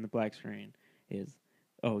hear when the black screen is,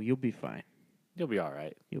 "Oh, you'll be fine. you'll be all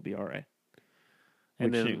right. You'll be all right."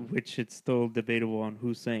 And Which, then- which it's still debatable on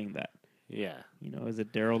who's saying that. Yeah. Is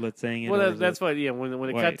it Daryl that's saying it? Well, or is that's it, what. Yeah. When it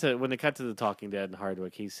Dwight? cut to the Talking Dead and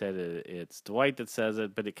Hardwick, he said it's Dwight that says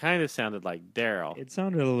it, but it kind of sounded like Daryl. It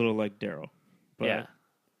sounded a little like Daryl. But, Yeah.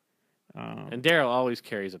 Um, And Daryl always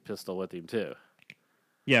carries a pistol with him too.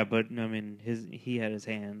 yeah, but I mean, he had his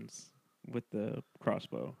hands with the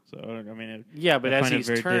crossbow. So I mean, Yeah, but I as find it he's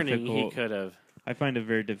very turning, difficult. he could have. I find it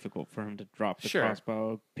very difficult for him to drop the Sure.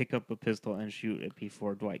 crossbow, pick up a pistol, and shoot it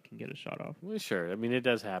before Dwight can get a shot off. Well, sure. I mean, it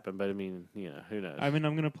does happen, but I mean, who knows? I mean,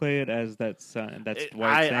 I'm gonna play it as that's It-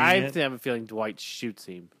 Dwight saying I it. have a feeling Dwight shoots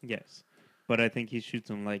him Yes, but I think he shoots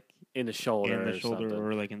him like in the shoulder, in the or shoulder something.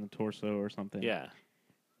 or like in the torso or something. Yeah.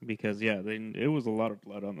 Because it was a lot of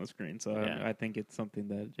blood on the screen, so Yeah. I think it's something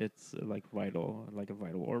that it's like vital, like a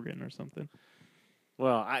vital organ or something.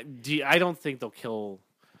 Well, I don't think they'll kill.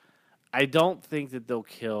 I don't think that they'll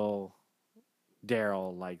kill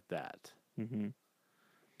Daryl like that. Hmm.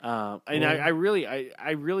 And Well- I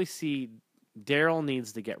really see Daryl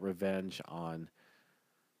needs to get revenge on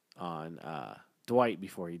Dwight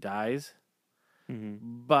before he dies. Hmm.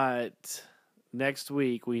 But next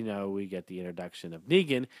week we get the introduction of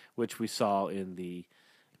Negan, which we saw in the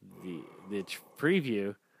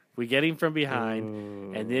preview. We get him from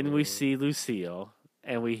behind, and then we see Lucille,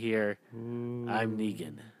 and we hear, "I'm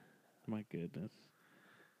Negan." My goodness.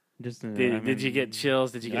 Just Did you get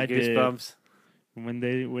chills? Did you I get did. goosebumps? when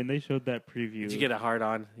they showed that preview? Did you get a hard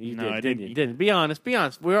on? You No, did, I didn't didn't. you? Didn't. Be honest. Be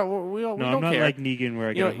honest. We don't No, I'm not care. like Negan where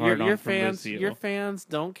I get a hard your on from fans, Lucille. your fans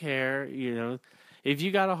don't care. If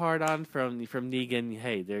you got a hard on from Negan,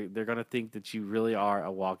 hey, they're gonna think that you really are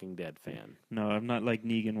a Walking Dead fan. No, I'm not like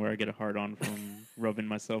Negan where I get a hard on from rubbing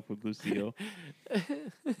myself with Lucille.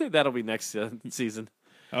 That'll be next season.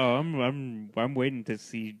 Oh, I'm waiting to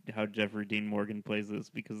see how Jeffrey Dean Morgan plays this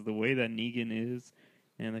because the way that Negan is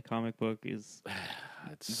in the comic book is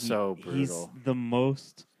It's so He's brutal. the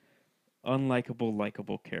most unlikable,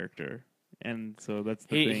 likable character, and so that's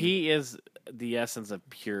the thing. He is the essence of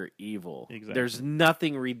pure evil. Exactly. There's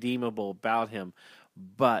nothing redeemable about him,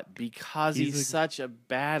 but because He's he's a- such a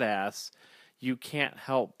badass, you can't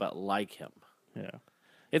help but like him. Yeah,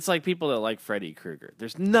 It's like people that like Freddy Krueger.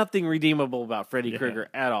 There's nothing redeemable about Freddy Yeah. Krueger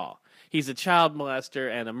at all. He's a child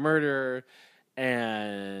molester and a murderer,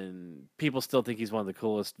 and people still think he's one of the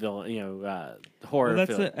coolest villain, horror.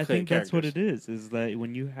 well, I think that's what characters. it is that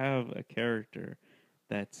when you have a character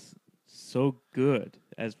that's so good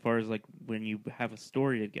as far as like when you have a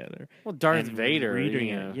story together. Well, Darth and Vader, reading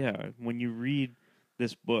it, yeah. When you read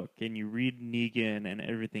this book and you read Negan and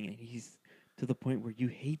everything, and he's to the point where you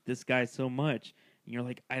hate this guy so much, and you're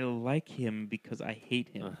like, I like him because I hate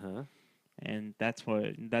him, Uh-huh. and that's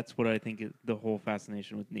what I think is the whole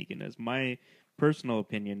fascination with Negan is. My personal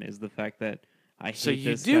opinion is the fact that I hate So you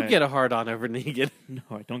this do guy. get a hard on over Negan. No,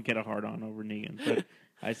 I don't get a hard on over Negan, but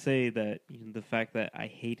I say that the fact that I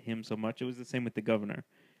hate him so much. It was the same with the governor.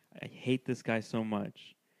 I hate this guy so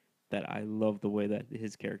much that I love the way that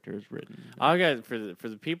his character is written. I'll get for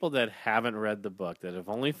the people that haven't read the book, that have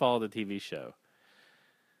only followed the TV show.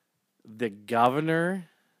 The governor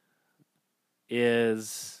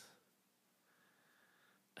is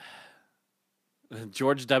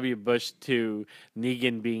George W. Bush to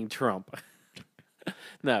Negan being Trump.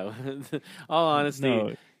 No, all honesty,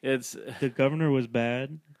 No, it's the governor was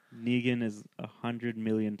bad, Negan is 100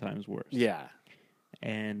 million times worse. Yeah.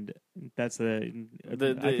 And that's The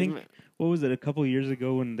I think, what was it, a couple years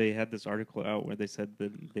ago when they had this article out where they said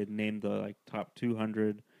that they named the like top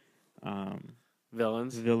 200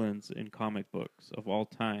 villains. villains in comic books of all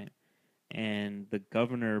time, and the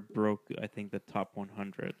Governor broke, I think, the top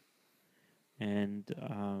 100. And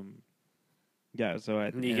yeah, so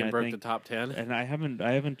Negan I broke think, the top 10. and I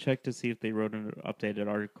haven't checked to see if they wrote an updated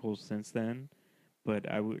article since then, but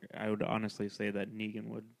I would honestly say that Negan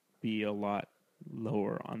would be a lot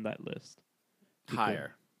lower on that list.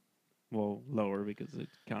 Higher. Well, lower because it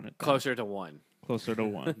counted down. Closer to 1. Closer to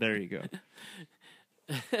 1. There you go.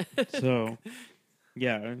 So,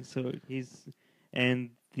 yeah, and so and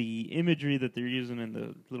the imagery that they're using in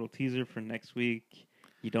the little teaser for next week,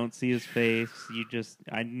 you don't see his face.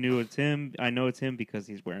 I know it's him because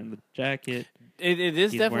he's wearing the jacket. It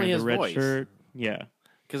is He's definitely wearing his the red voice. shirt. Yeah.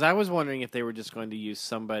 Because I was wondering if they were just going to use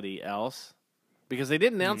somebody else. Because they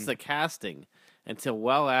didn't announce Mm. the casting until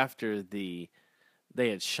well after they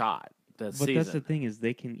had shot the But season. that's the thing, is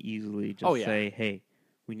they can easily just Oh, yeah. say, hey,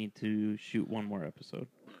 we need to shoot one more episode.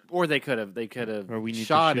 Or they could have Or we need to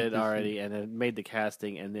shot shoot it this already and then made the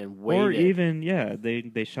casting and then waited. Or even, yeah,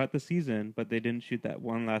 they shot the season, but they didn't shoot that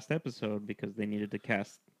one last episode because they needed to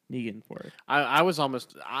cast Negan for it.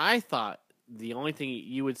 I thought the only thing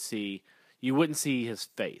you wouldn't see his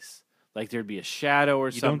face. Like there'd be a shadow or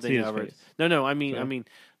You don't something see his over face. it. No, I mean, So?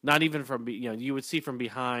 not even from you would see from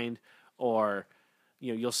behind, or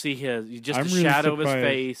you'll see I'm the really shadow of his surprised.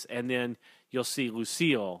 face, and then you'll see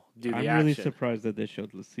Lucille do the I'm action. really surprised that they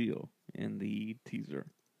showed Lucille in the teaser.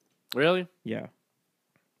 Really? Yeah.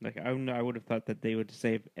 Like, I would have thought that they would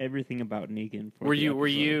save everything about Negan for Were the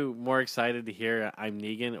you episode. more excited to hear I'm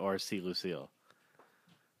Negan or see Lucille?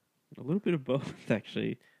 A little bit of both,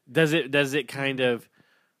 actually. Does it kind of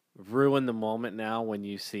ruin the moment now when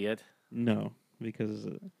you see it? No, because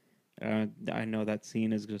I know that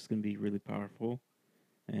scene is just going to be really powerful,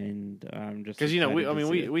 and I'm just Because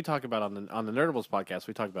excited we talk about on the Nerdables podcast,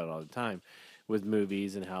 we talk about it all the time with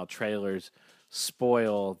movies and how trailers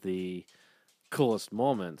spoil the coolest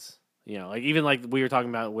moments. Like even like we were talking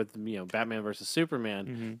about with Batman versus Superman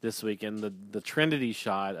Mm-hmm. this weekend, the Trinity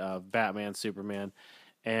shot of Batman, Superman,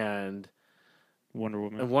 and Wonder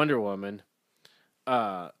Woman. Wonder Woman.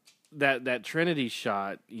 That Trinity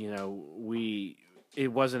shot, it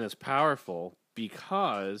wasn't as powerful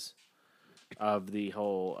because of the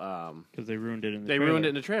whole. Because they ruined it in the They trailer. ruined it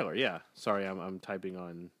in the trailer. Yeah, sorry, I'm typing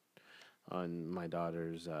on my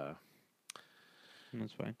daughter's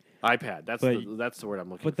That's fine. iPad. That's the word I'm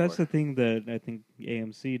looking for. But that's the thing that I think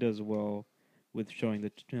AMC does well with showing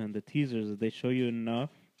the teasers. Is they show you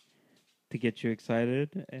enough to get you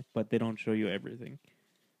excited, but they don't show you everything.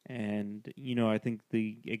 And I think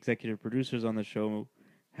the executive producers on the show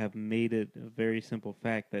have made it a very simple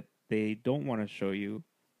fact that they don't want to show you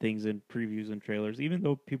things in previews and trailers, even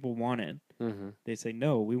though people want it. Mm-hmm. They say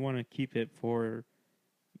no, we want to keep it for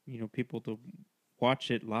people to watch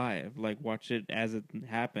it live, like watch it as it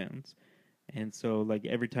happens. And so, like,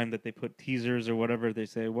 every time that they put teasers or whatever, they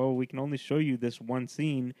say, well, we can only show you this one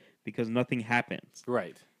scene because nothing happens.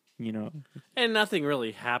 Right. And nothing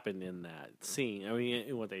really happened in that scene. I mean,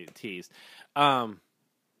 in what they teased.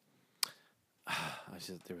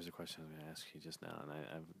 There was a question I was going to ask you just now,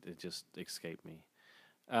 and it just escaped me.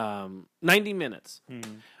 90 minutes.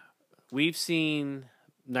 Mm-hmm. We've seen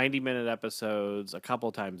 90-minute episodes a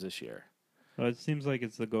couple times this year. Well, it seems like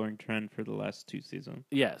it's the going trend for the last 2 seasons.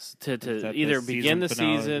 Yes, to that either the begin the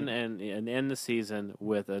season finale? season and end the season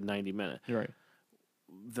with a 90-minute. Right.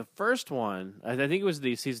 The first one, I think it was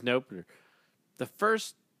the season opener. The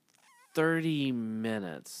first 30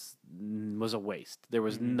 minutes was a waste. There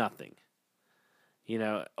was Mhm. nothing.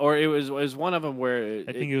 Or it was one of them where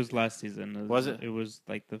I think it was last season. Was it? It was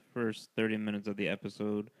like the first 30 minutes of the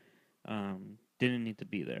episode didn't need to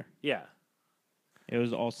be there. yeah. It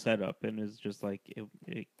was all set up, and it's just like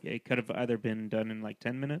it could have either been done in like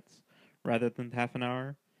 10 minutes rather than half an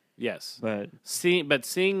hour. Yes. But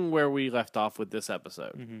Seeing where we left off with this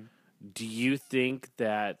episode, mhm. do you think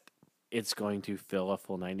that it's going to fill a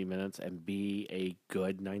full 90 minutes and be a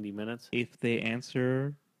good 90 minutes? If they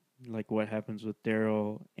answer like what happens with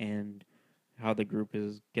Daryl and how the group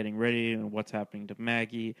is getting ready and what's happening to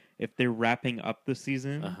Maggie, if they're wrapping up the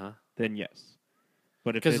season, Uh-huh. then yes.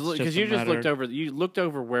 But if it's Because you just looked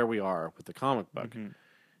over where we are with the comic book, Mhm.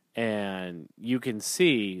 and you can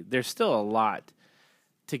see there's still a lot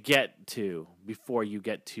to get to before you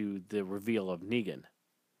get to the reveal of Negan.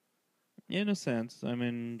 In a sense, I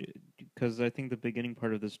mean, because I think the beginning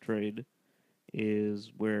part of this trade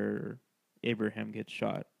is where Abraham gets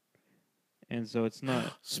shot, and so it's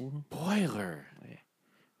not. Spoiler.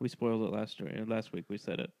 We spoiled it last week. We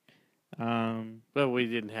said it. But we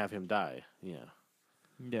didn't have him die. Yeah.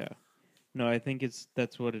 Yeah. No, I think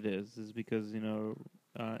that's what it is because,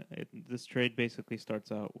 this trade basically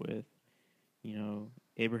starts out with,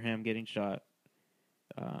 Abraham getting shot,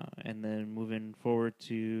 and then moving forward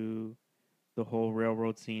to the whole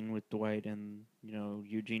railroad scene with Dwight and,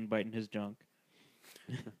 Eugene biting his junk.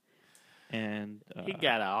 And He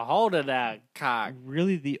got a hold of that cock.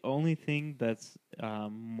 really the only thing that's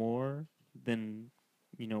more than,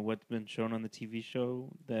 what's been shown on the TV show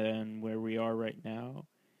than where we are right now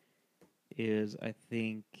is, I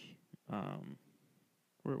think,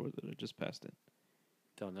 where was it? I just passed it.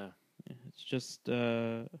 Don't know. It's just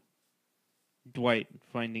Dwight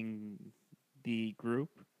finding the group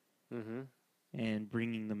Mm-hmm. and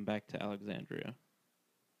bringing them back to Alexandria,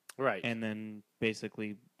 Right. and then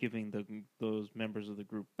basically giving those members of the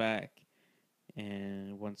group back.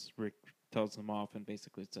 And once Rick tells them off and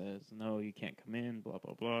basically says, "No, you can't come in," blah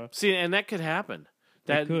blah blah. See, and that could happen.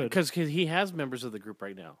 It could. Because he has members of the group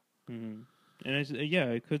right now. Mm-hmm. And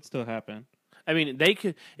it could still happen. I mean,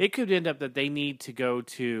 it could end up that they need to go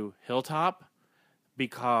to Hilltop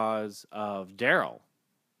because of Daryl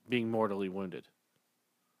being mortally wounded.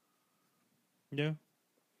 Yeah.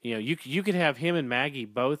 You could have him and Maggie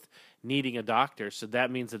both needing a doctor, so that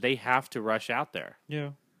means that they have to rush out there.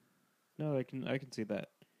 Yeah. No, I can see that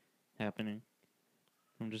happening.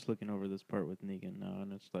 I'm just looking over this part with Negan now,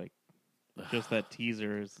 and it's like just that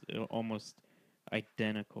teaser is almost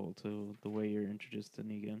identical to the way you're introduced to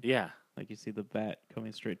Negan. Yeah. Like you see the bat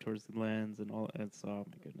coming straight towards the lens and all. It's oh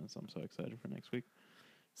my goodness, I'm so excited for next week.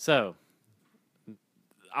 So,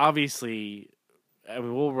 obviously, I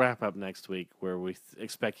mean, we'll wrap up next week where we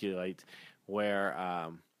speculate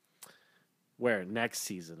where next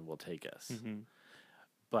season will take us. Mm-hmm.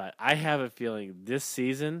 But I have a feeling this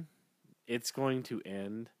season it's going to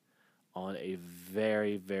end on a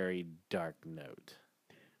very, very dark note.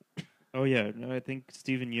 Oh yeah, no, I think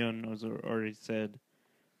Stephen Yeun has already said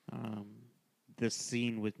this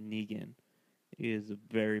scene with Negan is a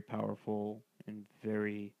very powerful and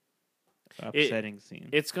very upsetting scene.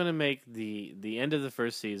 It's going to make the end of the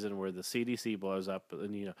first season where the CDC blows up,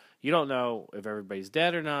 and you don't know if everybody's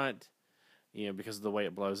dead or not, because of the way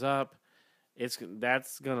it blows up.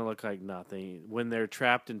 That's going to look like nothing when they're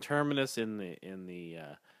trapped in Terminus in the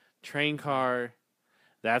train car.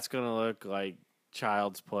 That's going to look like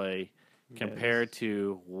child's play compared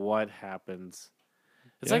to what happens.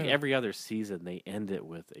 It's like every other season they end it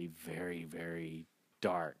with a very, very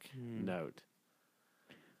dark note.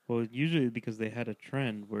 Well, usually because they had a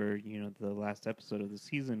trend where the last episode of the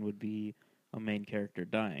season would be a main character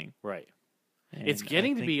dying. Right. And it's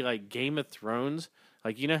getting to be like Game of Thrones.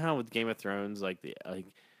 Like, how with Game of Thrones, like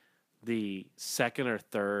the second or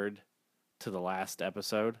third to the last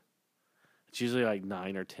episode, it's usually like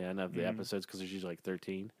 9 or 10 of the episodes because there's usually like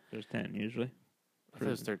 13. There's 10 usually. I thought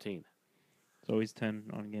it was 13. It's always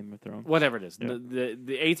 10 on Game of Thrones. Whatever it is. Yeah. The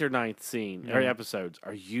 8th or 9th scene or episodes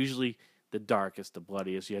are usually the darkest, the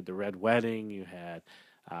bloodiest. You had the Red Wedding. You had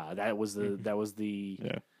that was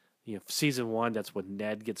the season 1. That's when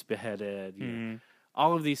Ned gets beheaded.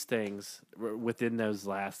 All of these things within those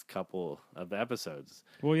last couple of episodes.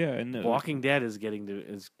 Well, yeah, and Walking Dead is getting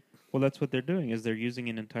to well, that's what they're doing is they're using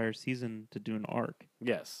an entire season to do an arc.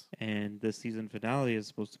 Yes, and the season finale is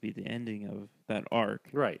supposed to be the ending of that arc.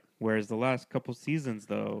 Right. Whereas the last couple seasons,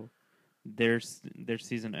 though, their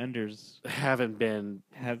season enders have been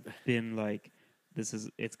like,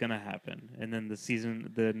 it's gonna happen, and then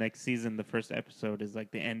the next season, the first episode is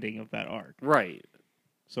like the ending of that arc. Right.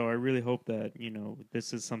 So I really hope that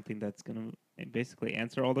this is something that's gonna basically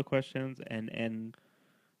answer all the questions and end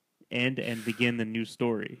and begin the new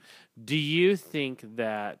story. Do you think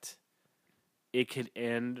that it could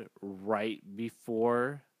end right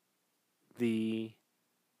before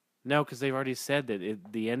No, because they've already said that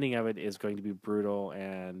the ending of it is going to be brutal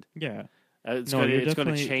and it's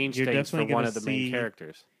going to change things for one of the main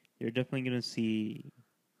characters. You're definitely going to see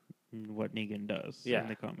what Negan does in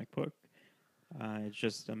the comic book. It's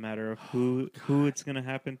just a matter of who it's going to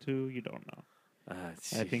happen to. You don't know.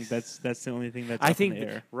 I think that's the only thing that's up in the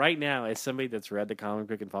air. Right now, as somebody that's read the comic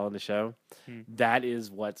book and following the show, that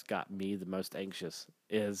is what's got me the most anxious.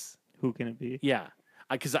 Is who can it be? Yeah,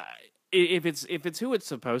 because if it's who it's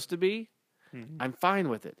supposed to be, I'm fine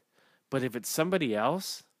with it. But if it's somebody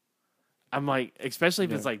else, I'm like, especially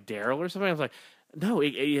if it's like Daryl or something, I'm like, no,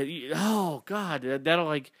 oh God, that'll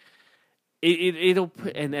like. It'll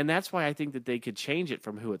put, and that's why I think that they could change it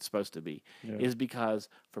from who it's supposed to be, is because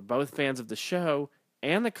for both fans of the show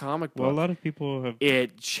and the comic book, Well, a lot of people have.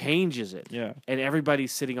 it changes it. Yeah. And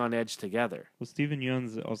everybody's sitting on edge together. Well, Stephen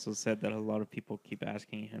Young's also said that a lot of people keep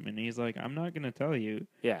asking him, and he's like, I'm not going to tell you,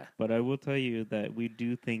 Yeah. but I will tell you that we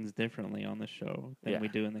do things differently on the show than Yeah. we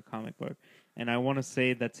do in the comic book. And I want to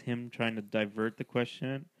say that's him trying to divert the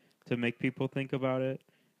question to make people think about it,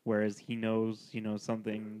 whereas he knows,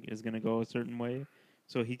 something is going to go a certain way.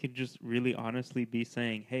 So he could just really honestly be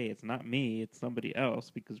saying, hey, it's not me, it's somebody else,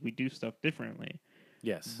 because we do stuff differently.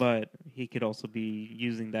 Yes. But he could also be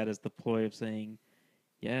using that as the ploy of saying,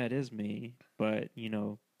 yeah, it is me, but,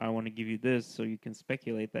 I want to give you this so you can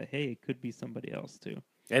speculate that, hey, it could be somebody else too.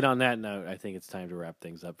 And on that note, I think it's time to wrap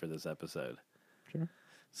things up for this episode. Sure.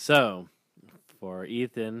 So, for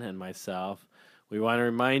Ethan and myself, we want to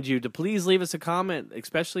remind you to please leave us a comment,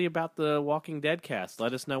 especially about the Walking Dead cast.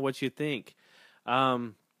 Let us know what you think.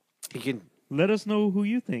 You can Let us know who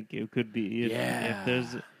you think it could be. If Yeah.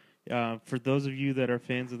 there's, for those of you that are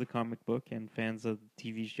fans of the comic book and fans of the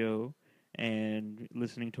TV show and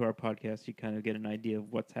listening to our podcast, you kind of get an idea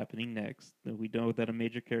of what's happening next. We know that a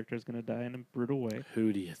major character is going to die in a brutal way.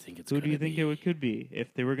 Who do you think it's Who going do you to think be? it could be?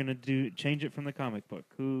 If they were going to change it from the comic book,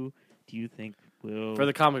 who do you think will... For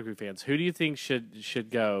the comic book fans, who do you think should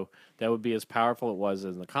go that would be as powerful as it was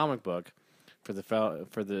in the comic book? For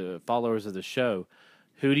the followers of the show,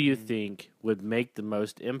 who do you think would make the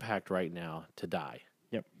most impact right now to die?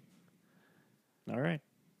 Yep. All right.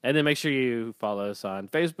 And then make sure you follow us on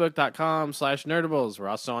Facebook.com/Nerdables. We're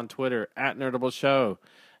also on Twitter @NerdablesShow.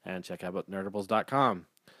 And check out Nerdables.com.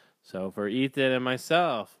 So for Ethan and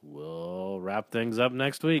myself, we'll wrap things up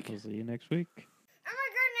next week. We'll see you next week.